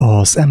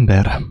Az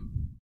ember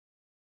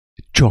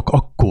csak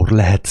akkor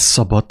lehet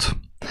szabad,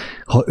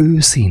 ha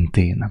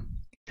őszintén,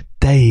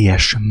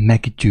 teljes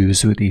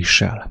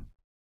meggyőződéssel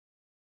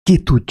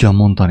ki tudja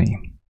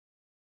mondani,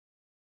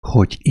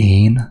 hogy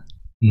én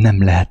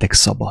nem lehetek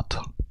szabad.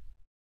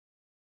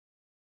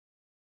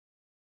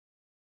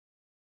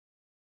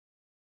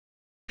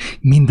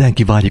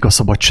 Mindenki vágyik a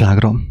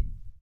szabadságra.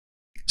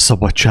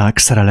 Szabadság,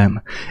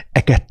 szerelem,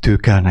 e kettő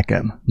kell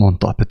nekem,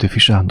 mondta a Petőfi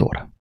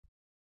Sándor.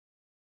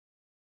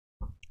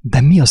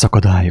 De mi az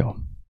akadálya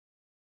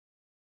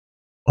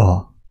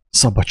a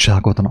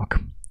szabadságodnak?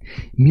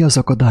 Mi az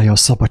akadálya a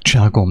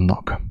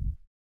szabadságomnak?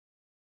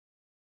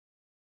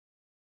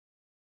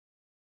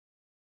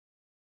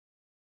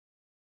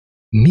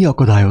 Mi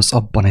akadályoz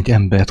abban egy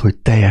embert,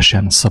 hogy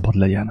teljesen szabad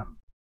legyen?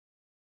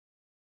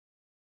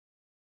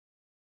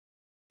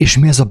 És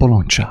mi ez a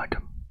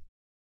bolondság?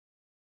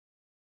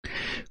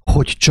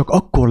 Hogy csak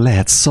akkor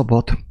lehet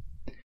szabad,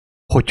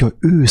 hogyha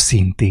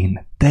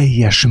őszintén,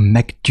 teljes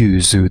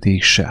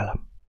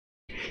meggyőződéssel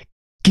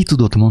ki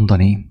tudod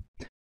mondani,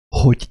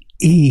 hogy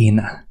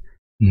én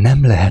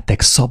nem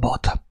lehetek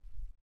szabad.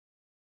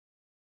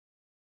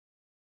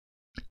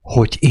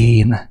 Hogy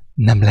én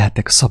nem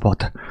lehetek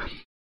szabad.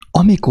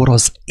 Amikor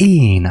az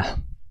én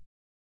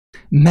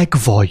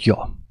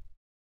megvallja,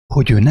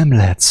 hogy ő nem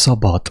lehet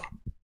szabad,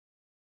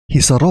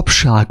 hisz a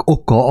rabság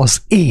oka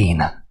az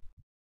én.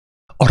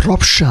 A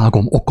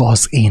rabságom oka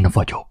az én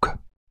vagyok.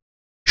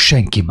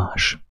 Senki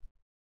más.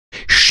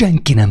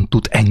 Senki nem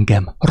tud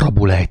engem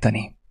rabul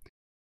ejteni.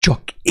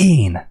 Csak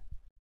én,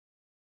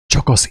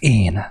 csak az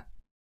én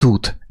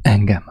tud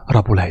engem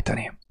rabul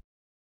ejteni.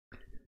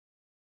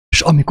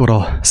 És amikor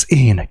az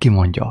én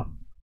kimondja,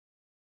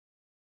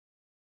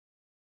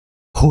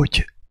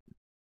 hogy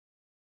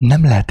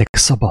nem lehetek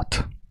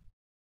szabad,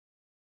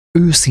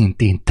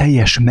 őszintén,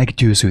 teljes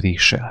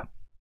meggyőződéssel,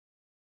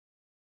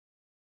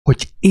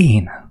 hogy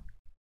én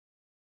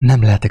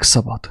nem lehetek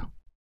szabad,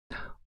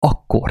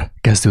 akkor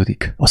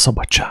kezdődik a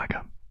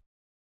szabadság.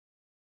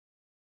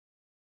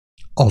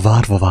 A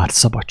várva várt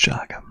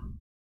szabadság.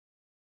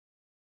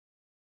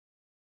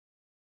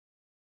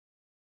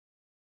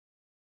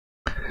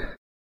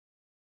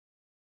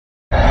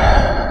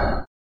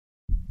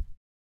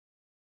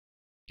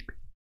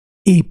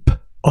 Épp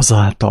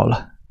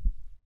azáltal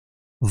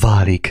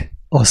válik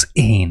az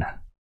én,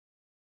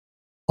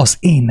 az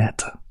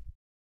énet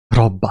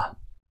rabbá,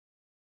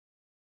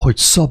 hogy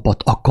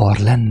szabad akar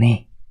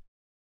lenni.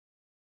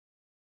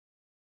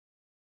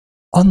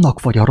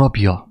 Annak vagy a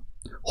rabja,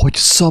 hogy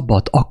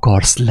szabad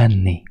akarsz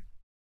lenni.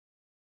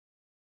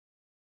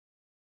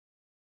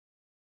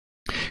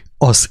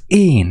 Az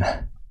én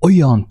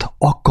olyant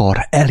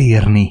akar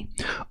elérni,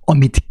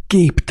 amit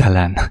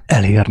képtelen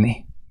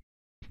elérni.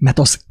 Mert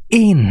az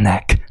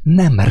énnek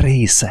nem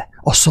része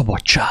a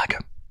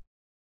szabadság.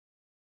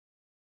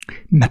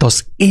 Mert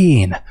az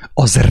én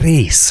az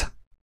rész.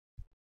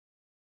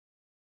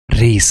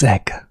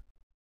 Részeg.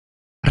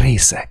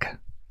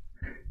 Részeg.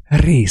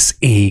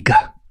 Részég.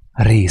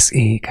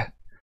 Részég.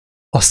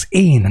 Az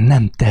én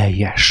nem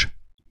teljes.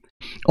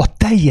 A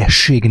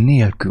teljesség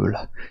nélkül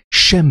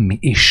semmi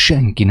és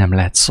senki nem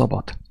lehet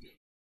szabad.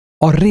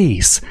 A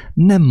rész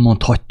nem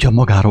mondhatja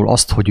magáról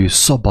azt, hogy ő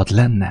szabad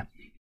lenne,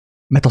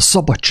 mert a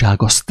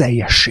szabadság az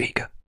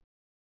teljesség.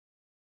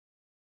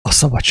 A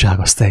szabadság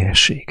az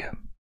teljesség.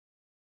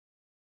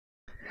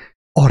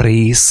 A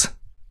rész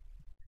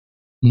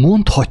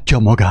mondhatja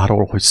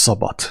magáról, hogy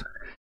szabad.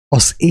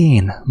 Az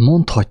én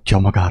mondhatja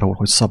magáról,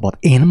 hogy szabad.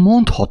 Én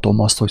mondhatom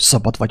azt, hogy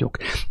szabad vagyok.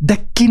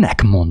 De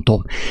kinek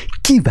mondom?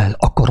 Kivel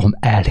akarom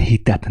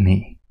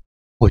elhitetni,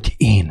 hogy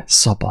én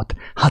szabad?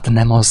 Hát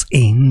nem az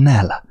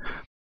énnel.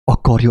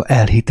 Akarja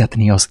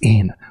elhitetni az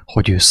én,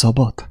 hogy ő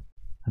szabad?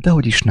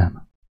 Dehogy is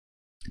nem.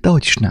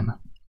 Dehogy is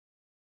nem.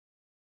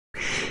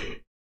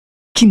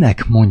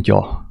 Kinek mondja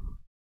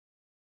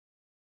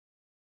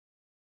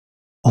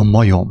a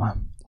majom,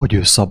 hogy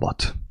ő szabad?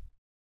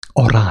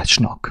 A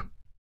rácsnak.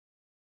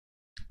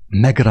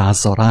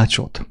 Megrázza a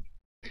rácsot,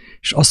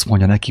 és azt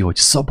mondja neki, hogy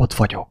szabad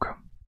vagyok.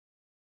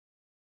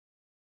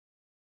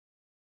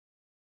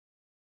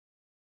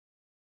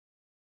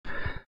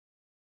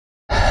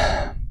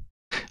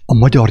 A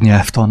magyar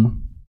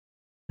nyelvtan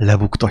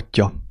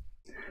lebuktatja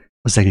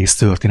az egész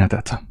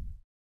történetet.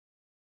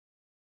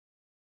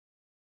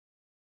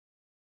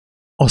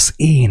 Az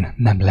én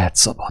nem lehet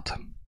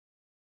szabad.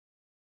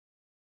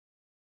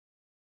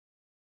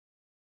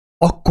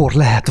 Akkor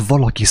lehet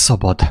valaki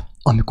szabad,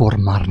 amikor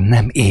már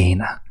nem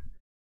én.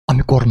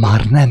 Amikor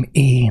már nem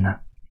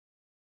én.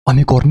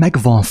 Amikor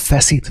meg van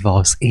feszítve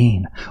az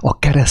én a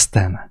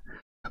kereszten,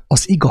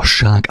 az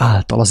igazság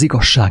által, az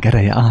igazság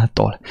ereje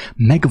által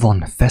meg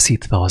van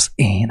feszítve az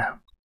én.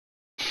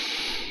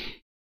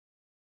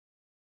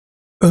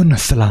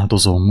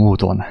 Önfeláldozó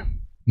módon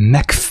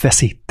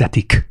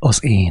megfeszítetik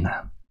az én.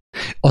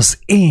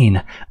 Az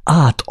én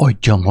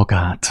átadja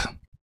magát,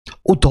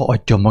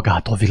 odaadja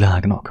magát a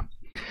világnak.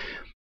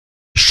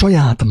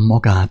 Saját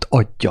magát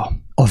adja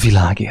a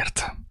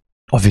világért,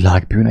 a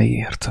világ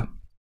bűneiért.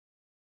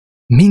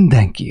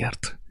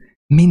 Mindenkiért,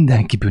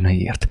 mindenki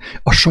bűneiért,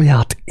 a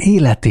saját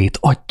életét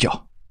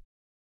adja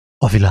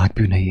a világ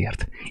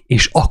bűneiért,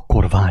 és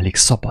akkor válik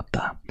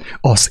szabaddá.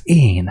 Az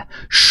én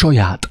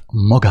saját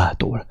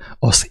magától,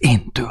 az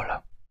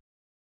éntől.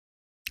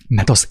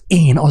 Mert az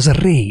én az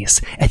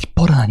rész, egy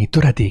parányi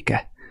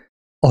töredéke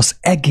az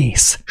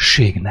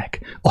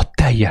egészségnek, a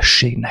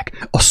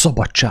teljességnek, a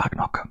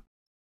szabadságnak.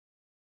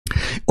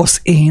 Az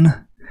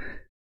én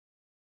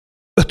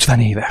 50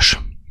 éves.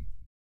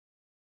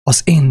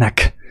 Az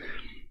énnek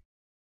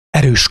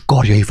erős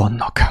karjai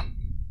vannak.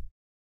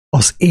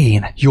 Az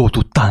én jól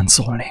tud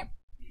táncolni.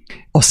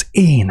 Az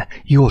én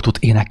jól tud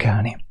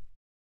énekelni.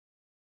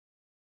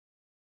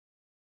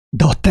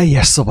 De a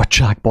teljes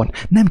szabadságban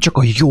nem csak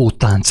a jó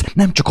tánc,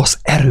 nem csak az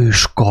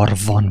erős kar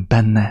van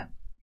benne,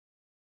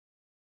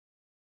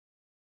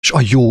 és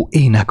a jó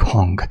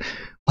énekhang,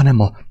 hanem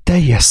a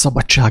teljes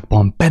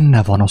szabadságban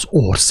benne van az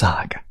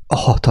ország, a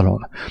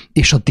hatalom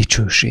és a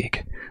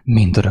dicsőség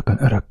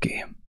mindörökön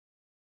örökké.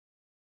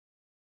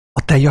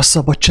 A teljes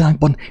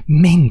szabadságban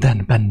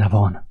minden benne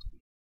van.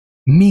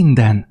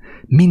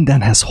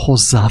 Mindenhez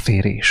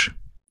hozzáférés,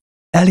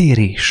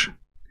 elérés,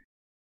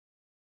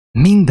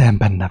 minden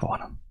benne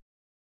van.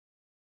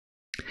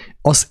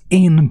 Az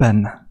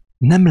énben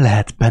nem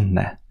lehet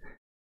benne.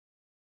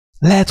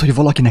 Lehet, hogy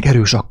valakinek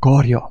erős a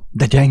karja,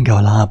 de gyenge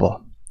a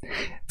lába.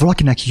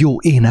 Valakinek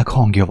jó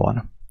énekhangja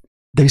van,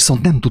 de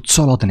viszont nem tud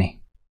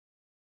szaladni.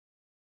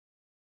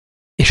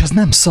 És ez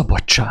nem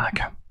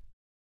szabadság.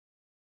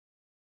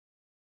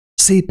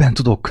 Szépen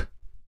tudok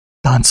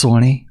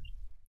táncolni,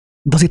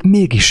 de azért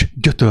mégis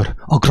gyötör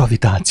a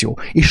gravitáció,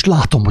 és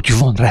látom, hogy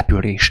van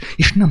repülés,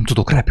 és nem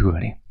tudok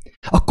repülni.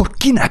 Akkor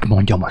kinek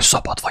mondjam, hogy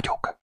szabad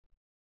vagyok?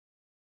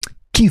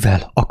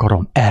 Kivel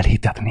akarom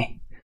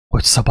elhitetni,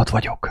 hogy szabad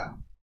vagyok?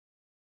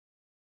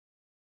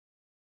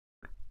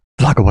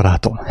 Drága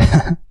barátom,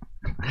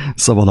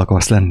 szabad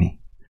akarsz lenni?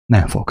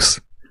 Nem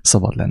fogsz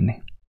szabad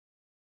lenni.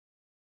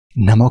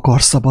 Nem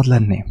akarsz szabad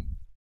lenni?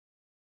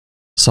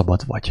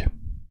 Szabad vagy.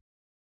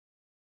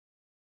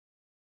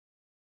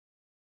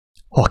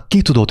 Ha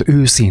ki tudod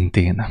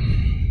őszintén,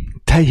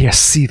 teljes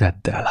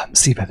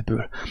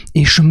szívedből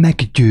és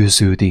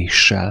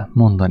meggyőződéssel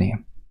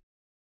mondani,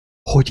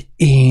 hogy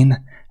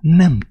én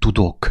nem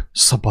tudok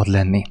szabad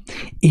lenni,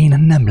 én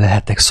nem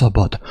lehetek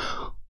szabad,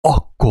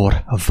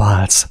 akkor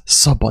válsz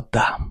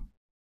szabaddá.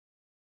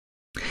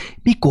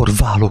 Mikor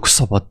válok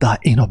szabaddá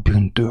én a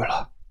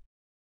bűntől?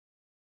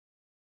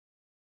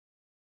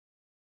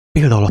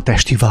 Például a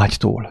testi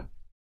vágytól,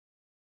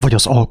 vagy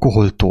az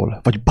alkoholtól,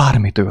 vagy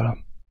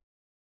bármitől.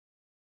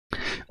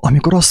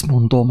 Amikor azt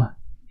mondom,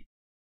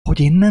 hogy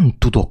én nem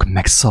tudok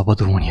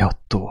megszabadulni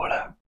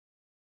attól.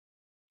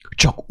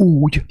 Csak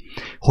úgy,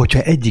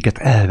 hogyha egyiket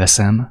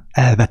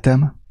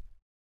elvetem,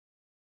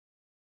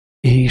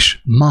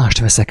 és mást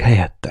veszek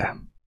helyette.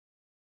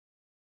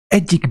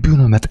 Egyik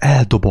bűnömet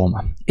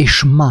eldobom,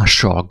 és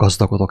mással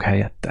gazdagodok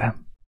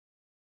helyette.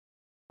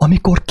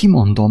 Amikor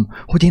kimondom,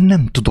 hogy én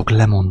nem tudok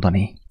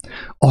lemondani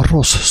a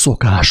rossz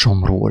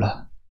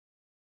szokásomról,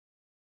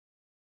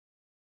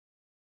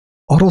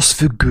 a rossz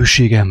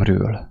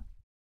függőségemről,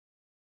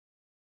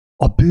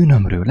 a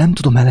bűnömről nem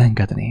tudom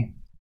elengedni.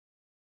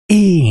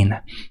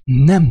 Én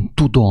nem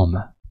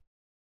tudom.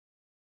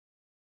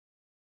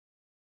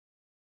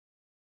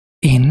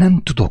 Én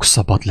nem tudok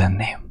szabad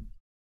lenni.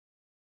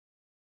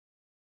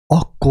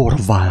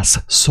 Akkor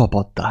válsz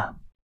szabaddá.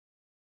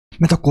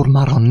 Mert akkor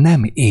már a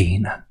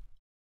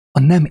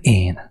nem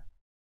én,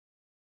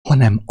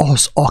 hanem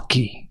az,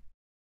 aki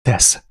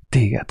tesz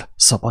téged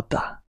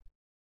szabaddá.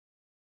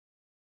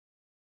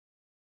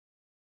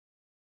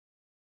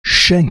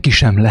 Senki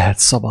sem lehet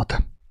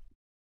szabad,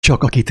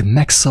 csak akit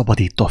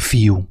megszabadít a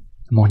Fiú,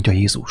 mondja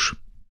Jézus.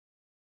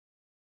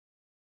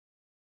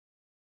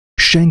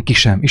 Senki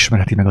sem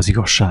ismerheti meg az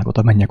igazságot,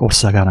 a mennyek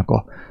országának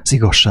az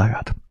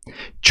igazságát.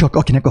 Csak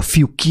akinek a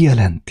Fiú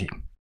kijelenti.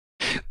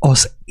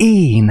 Az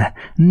én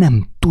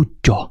nem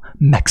tudja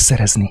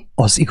megszerezni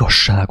az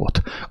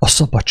igazságot, a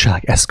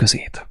szabadság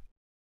eszközét.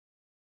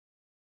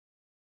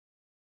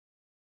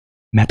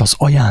 Mert az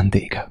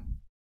ajándék,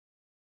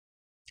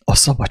 a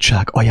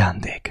szabadság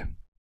ajándék.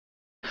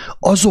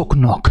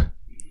 Azoknak,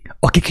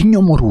 akik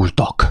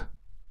nyomorultak,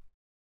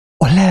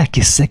 a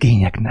lelki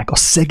szegényeknek, a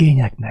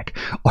szegényeknek,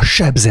 a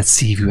sebzett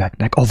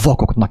szívűeknek, a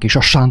vakoknak és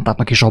a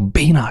sántáknak és a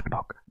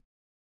bénáknak.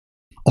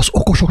 Az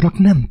okosoknak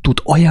nem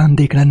tud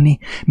ajándék lenni,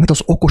 mert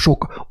az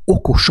okosok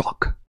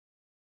okosak.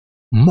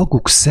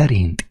 Maguk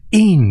szerint,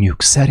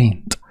 énjük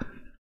szerint.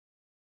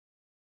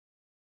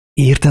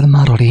 Érted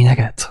már a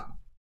lényeget?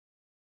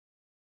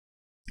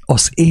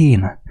 Az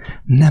én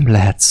nem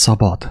lehet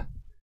szabad.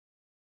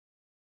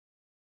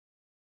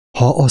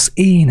 Ha az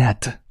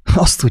éned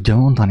azt tudja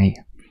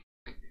mondani,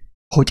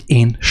 hogy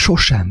én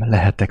sosem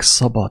lehetek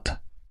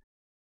szabad,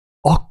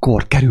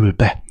 akkor kerül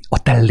be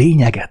a te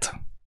lényeged,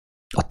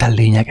 a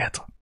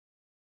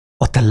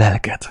te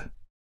lelked,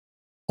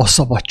 a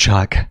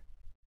szabadság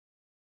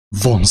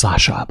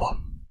vonzásába.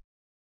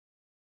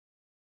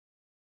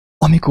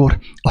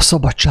 Amikor a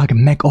szabadság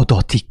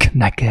megadatik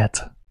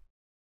neked,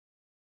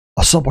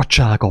 a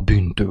szabadság a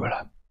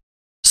bűntől,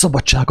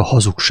 Szabadság a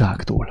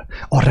hazugságtól,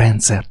 a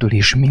rendszertől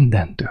és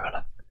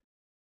mindentől.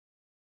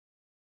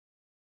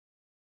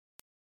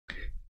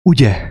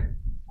 Ugye,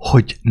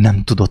 hogy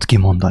nem tudod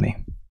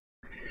kimondani,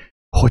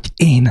 hogy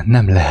én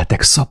nem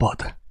lehetek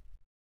szabad.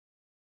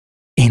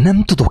 Én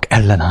nem tudok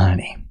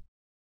ellenállni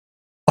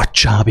a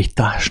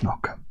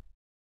csábításnak.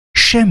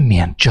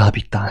 Semmilyen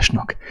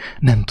csábításnak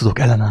nem tudok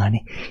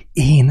ellenállni.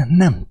 Én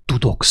nem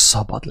tudok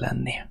szabad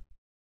lenni.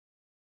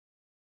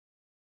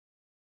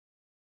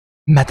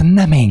 Mert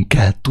nem én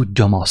kell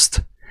tudjam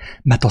azt,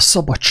 mert a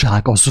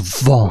szabadság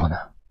az van.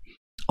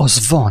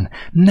 Az van,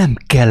 nem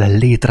kell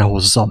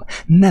létrehozzam,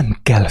 nem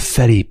kell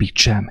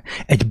felépítsem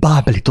egy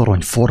bábeli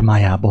torony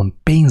formájában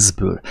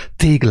pénzből,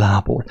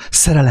 téglából,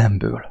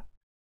 szerelemből,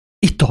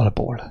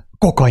 italból,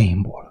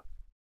 kokainból.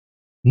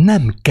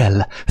 Nem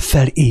kell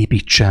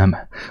felépítsem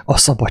a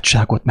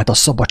szabadságot, mert a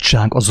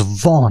szabadság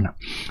az van,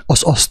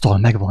 az asztal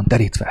meg van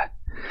derítve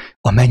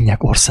a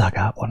mennyek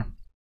országában.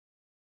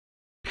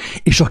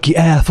 És aki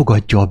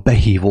elfogadja a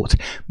behívót,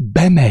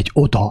 bemegy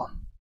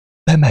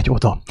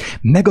oda,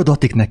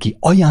 megadatik neki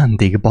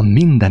ajándékban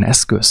minden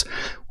eszköz,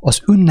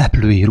 az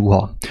ünneplői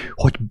ruha,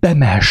 hogy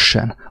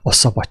bemehessen a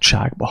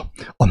szabadságba,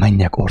 a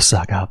mennyek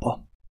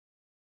országába.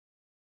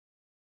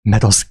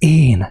 Mert az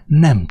én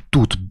nem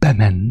tud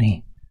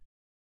bemenni.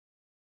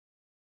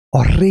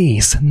 A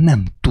rész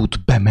nem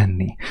tud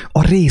bemenni.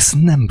 A rész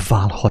nem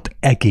válhat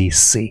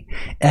egészé,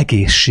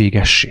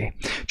 egészségessé.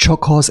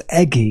 Csak ha az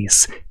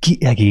egész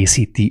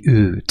kiegészíti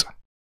őt.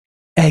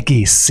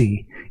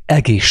 Egészé,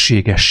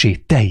 egészségessé,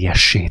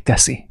 teljessé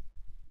teszi.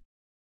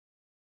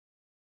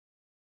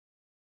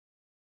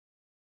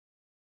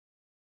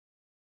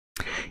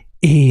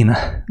 Én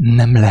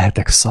nem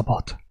lehetek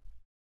szabad.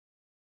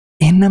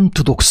 Én nem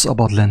tudok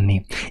szabad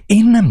lenni.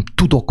 Én nem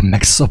tudok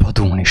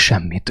megszabadulni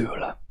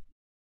semmitől.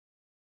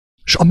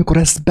 És amikor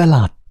ezt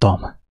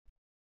beláttam,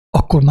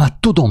 akkor már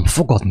tudom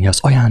fogadni az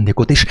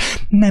ajándékot, és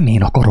nem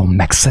én akarom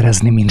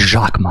megszerezni, mint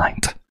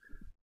zsákmányt.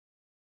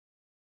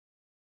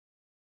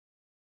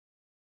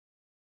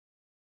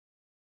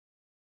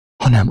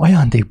 Hanem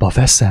ajándékba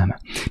veszem,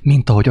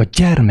 mint ahogy a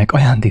gyermek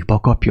ajándékba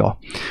kapja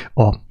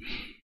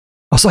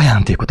az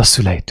ajándékot a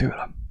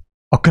szüleitől.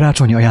 A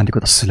karácsonyi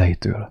ajándékot a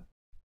szüleitől.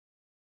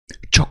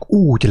 Csak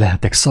úgy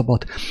lehetek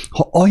szabad,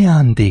 ha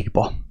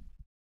ajándékba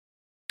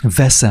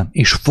veszem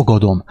és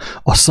fogadom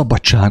a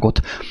szabadságot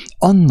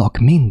annak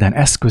minden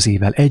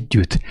eszközével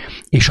együtt,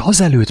 és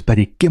azelőtt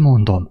pedig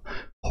kimondom,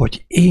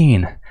 hogy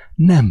én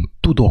nem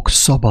tudok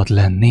szabad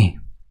lenni.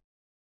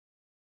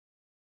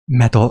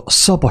 Mert a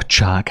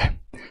szabadság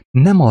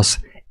nem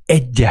az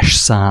egyes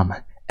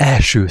szám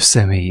első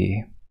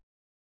személyé,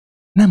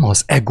 nem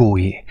az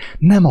egóé,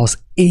 nem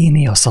az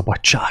éné a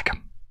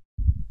szabadság,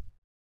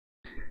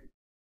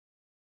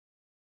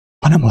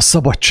 hanem a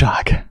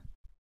szabadság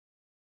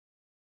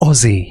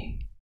azé,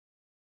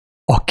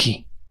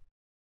 aki.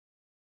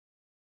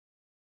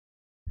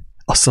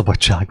 A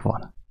szabadság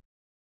van.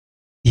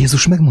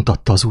 Jézus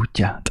megmutatta az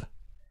útját,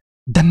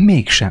 de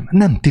mégsem,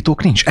 nem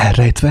titok, nincs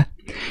elrejtve,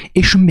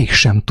 és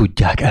mégsem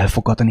tudják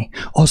elfogadni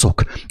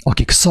azok,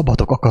 akik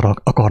szabadok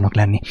akarnak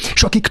lenni,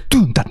 és akik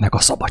tüntetnek a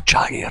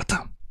szabadságért.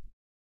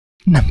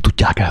 Nem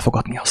tudják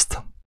elfogadni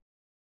azt.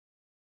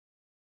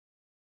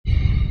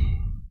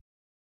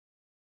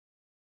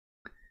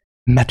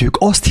 Mert ők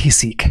azt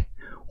hiszik,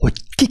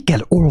 hogy ki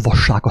kell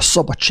olvassák a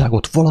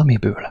szabadságot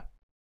valamiből.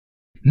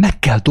 Meg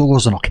kell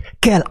dolgozzanak,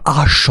 kell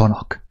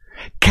ássanak,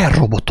 kell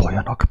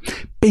robotoljanak,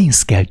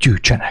 pénzt kell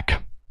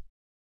gyűjtsenek.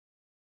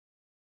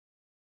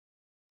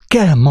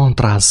 Kell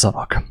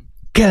mantrázzanak,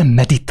 kell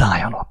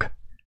meditáljanak.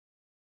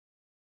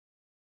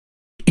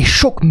 És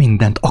sok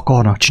mindent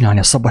akarnak csinálni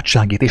a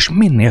szabadságét, és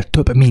minél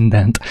több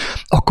mindent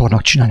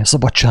akarnak csinálni a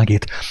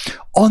szabadságét,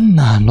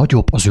 annál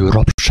nagyobb az ő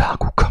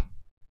rabságuk.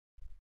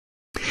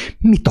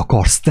 Mit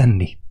akarsz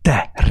tenni,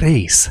 te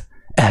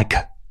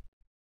részeg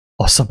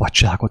a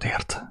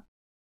szabadságodért?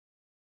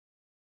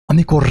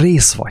 Amikor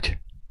rész vagy,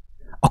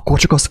 akkor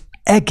csak az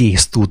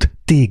egész tud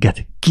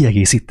téged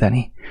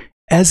kiegészíteni.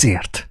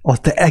 Ezért a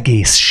te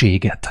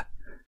egészséged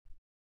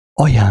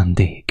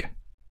ajándék.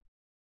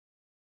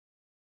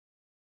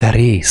 Te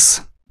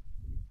rész.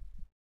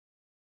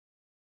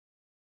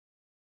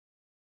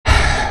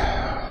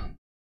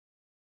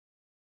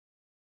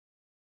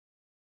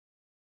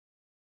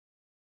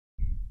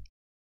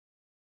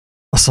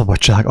 A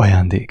szabadság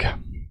ajándék.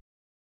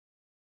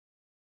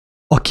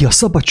 Aki a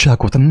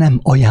szabadságot nem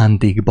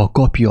ajándékba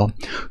kapja,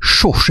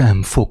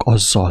 sosem fog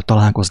azzal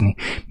találkozni,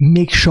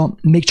 még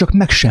csak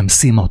meg sem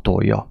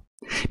szimatolja,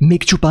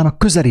 még csupán a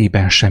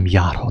közelében sem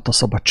járhat a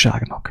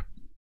szabadságnak.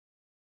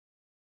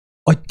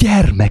 A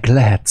gyermek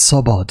lehet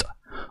szabad,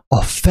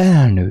 a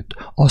felnőtt,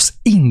 az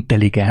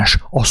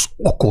intelligens, az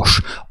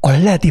okos, a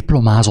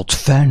lediplomázott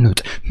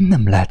felnőtt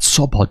nem lehet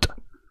szabad,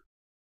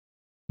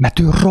 mert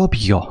ő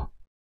rabja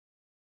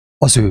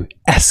az ő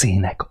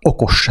eszének,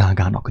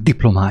 okosságának,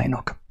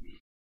 diplomájának.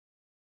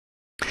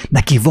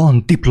 Neki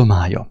van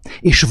diplomája,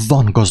 és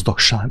van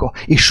gazdagsága,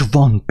 és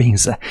van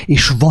pénze,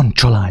 és van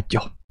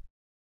családja.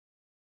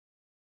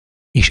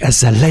 És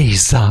ezzel le is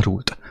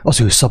zárult az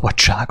ő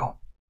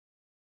szabadsága.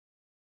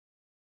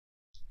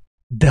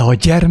 De a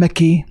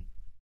gyermeké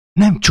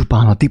nem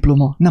csupán a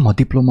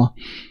diploma,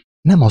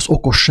 nem az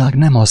okosság,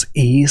 nem az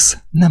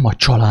ész, nem a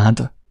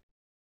család,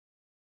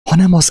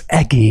 hanem az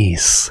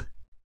egész,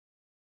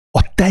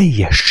 a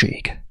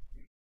teljesség,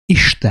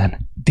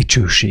 Isten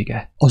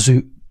dicsősége, az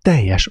ő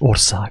teljes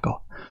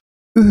országa.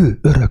 Ő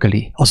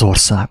örökli az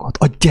országot,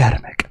 a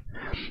gyermek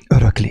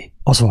örökli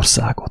az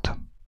országot.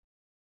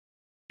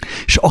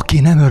 És aki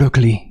nem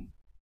örökli,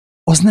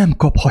 az nem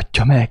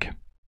kaphatja meg.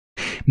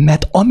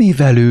 Mert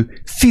amivel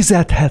ő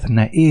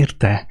fizethetne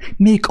érte,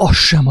 még az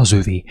sem az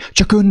övé,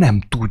 csak ő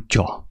nem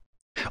tudja.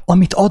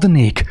 Amit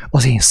adnék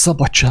az én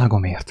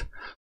szabadságomért,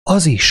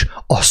 az is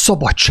a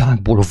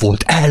szabadságból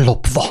volt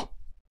ellopva.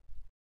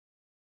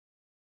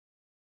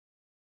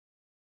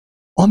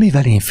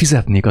 Amivel én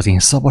fizetnék az én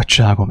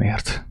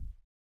szabadságomért,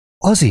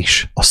 az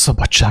is a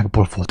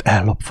szabadságból volt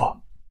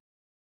ellopva.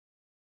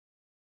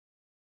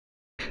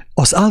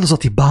 Az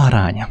áldozati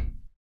bárány,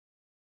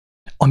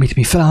 amit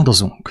mi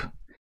feláldozunk,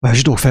 vagy a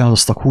zsidók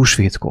feláldoztak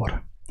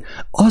húsvétkor,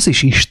 az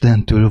is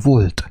Istentől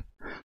volt.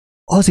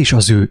 Az is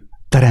az ő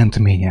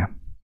teremtménye.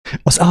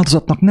 Az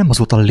áldozatnak nem az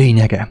volt a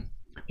lényege,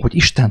 hogy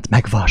Istent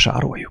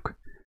megvásároljuk,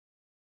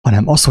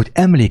 hanem az, hogy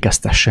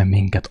emlékeztessen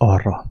minket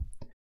arra,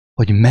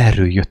 hogy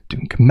merről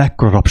jöttünk,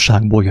 mekkora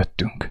rabságból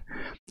jöttünk,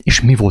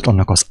 és mi volt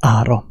annak az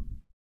ára.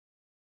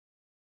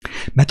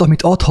 Mert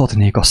amit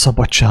adhatnék a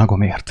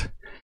szabadságomért,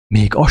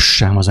 még az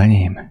sem az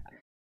enyém.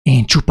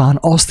 Én csupán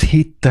azt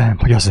hittem,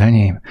 hogy az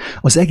enyém.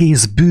 Az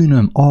egész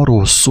bűnöm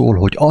arról szól,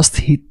 hogy azt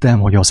hittem,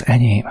 hogy az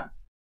enyém.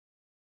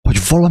 Hogy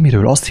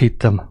valamiről azt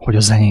hittem, hogy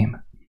az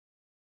enyém.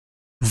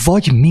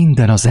 Vagy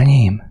minden az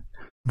enyém,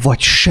 vagy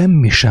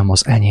semmi sem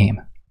az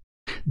enyém.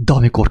 De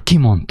amikor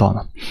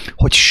kimondtam,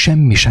 hogy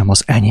semmi sem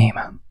az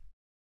enyém,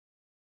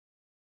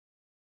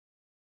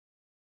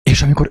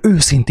 és amikor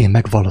őszintén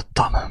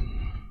megvallottam,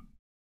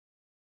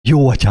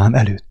 jó atyám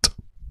előtt,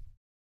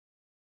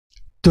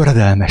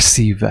 töredelmes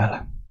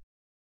szívvel,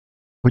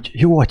 hogy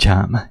jó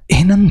atyám,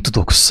 én nem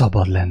tudok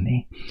szabad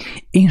lenni.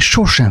 Én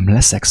sosem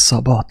leszek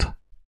szabad.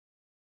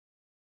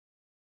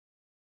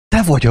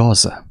 Te vagy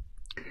az,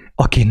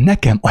 aki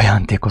nekem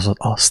ajándékozott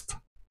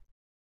azt.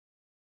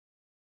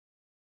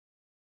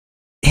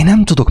 Én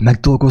nem tudok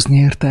megdolgozni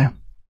érte.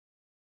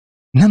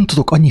 Nem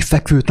tudok annyi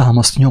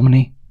fekvőtámaszt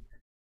nyomni,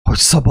 hogy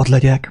szabad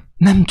legyek.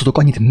 Nem tudok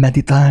annyit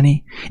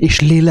meditálni, és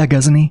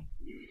lélegezni,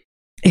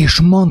 és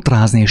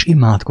mantrázni, és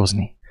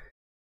imádkozni.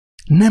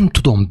 Nem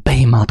tudom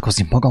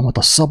beimádkozni magamat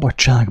a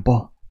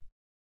szabadságba.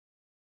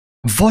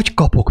 Vagy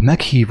kapok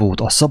meghívót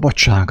a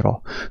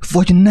szabadságra,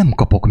 vagy nem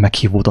kapok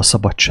meghívót a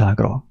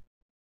szabadságra.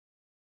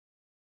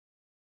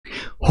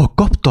 Ha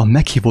kaptam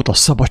meghívót a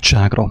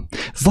szabadságra,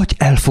 vagy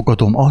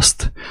elfogadom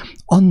azt,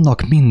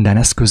 annak minden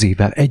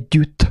eszközével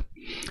együtt,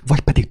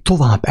 vagy pedig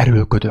tovább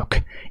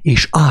erőlködök,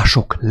 és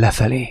ások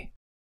lefelé.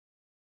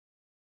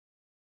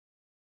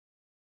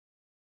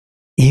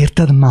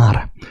 Érted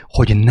már,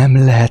 hogy nem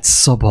lehetsz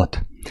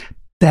szabad?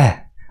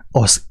 Te,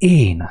 az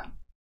én,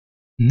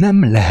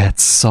 nem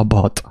lehetsz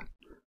szabad.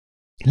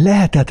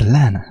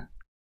 Lehetetlen.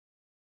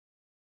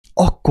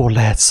 Akkor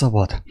lehetsz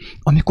szabad,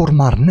 amikor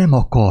már nem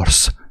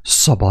akarsz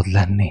szabad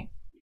lenni.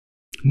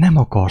 Nem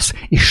akarsz,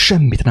 és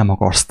semmit nem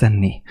akarsz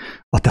tenni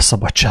a te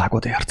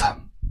szabadságodért.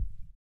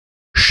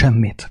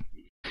 Semmit.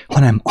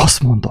 Hanem azt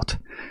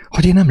mondod,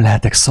 hogy én nem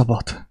lehetek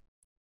szabad.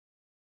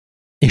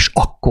 És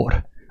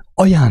akkor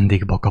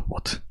ajándékba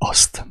kapod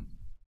azt.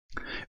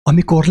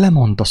 Amikor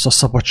lemondasz a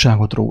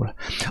szabadságodról,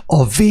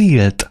 a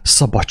vélt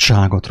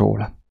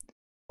szabadságodról,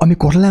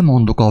 amikor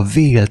lemondok a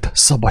vélt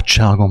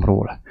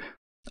szabadságomról,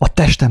 a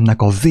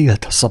testemnek a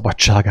vélt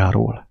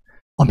szabadságáról,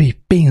 ami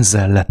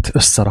pénzzel lett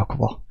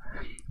összerakva,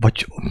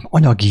 vagy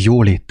anyagi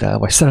jóléttel,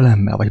 vagy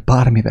szerelemmel, vagy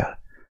bármivel,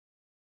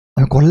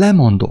 amikor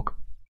lemondok,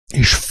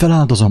 és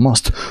feláldozom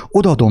azt,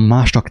 odaadom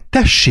másnak,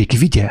 tessék,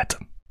 vigyed!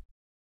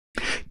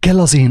 Kell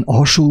az én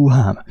alsó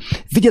ruhám,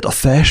 vigyed a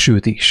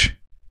felsőt is!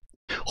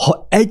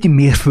 Ha egy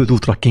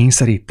mérföldútra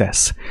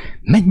kényszerítesz,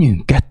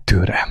 menjünk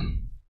kettőre.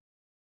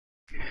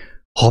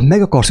 Ha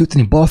meg akarsz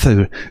ütni bal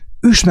felől,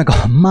 üsd meg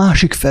a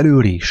másik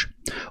felől is.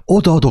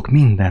 Odaadok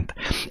mindent.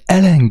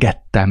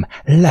 Elengedtem,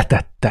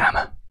 letettem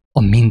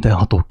a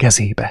mindenható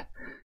kezébe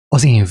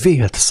az én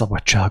vélt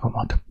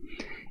szabadságomat.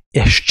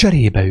 És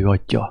cserébe ő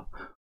adja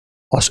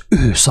az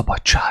ő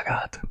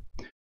szabadságát,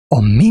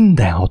 a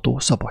mindenható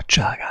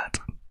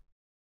szabadságát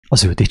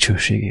az ő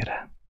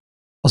dicsőségére,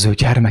 az ő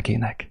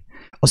gyermekének,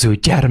 az ő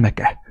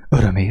gyermeke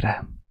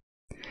örömére.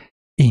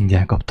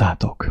 Ingyen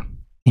kaptátok,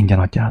 ingyen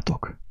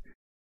adjátok.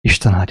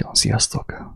 Isten áldjon, sziasztok!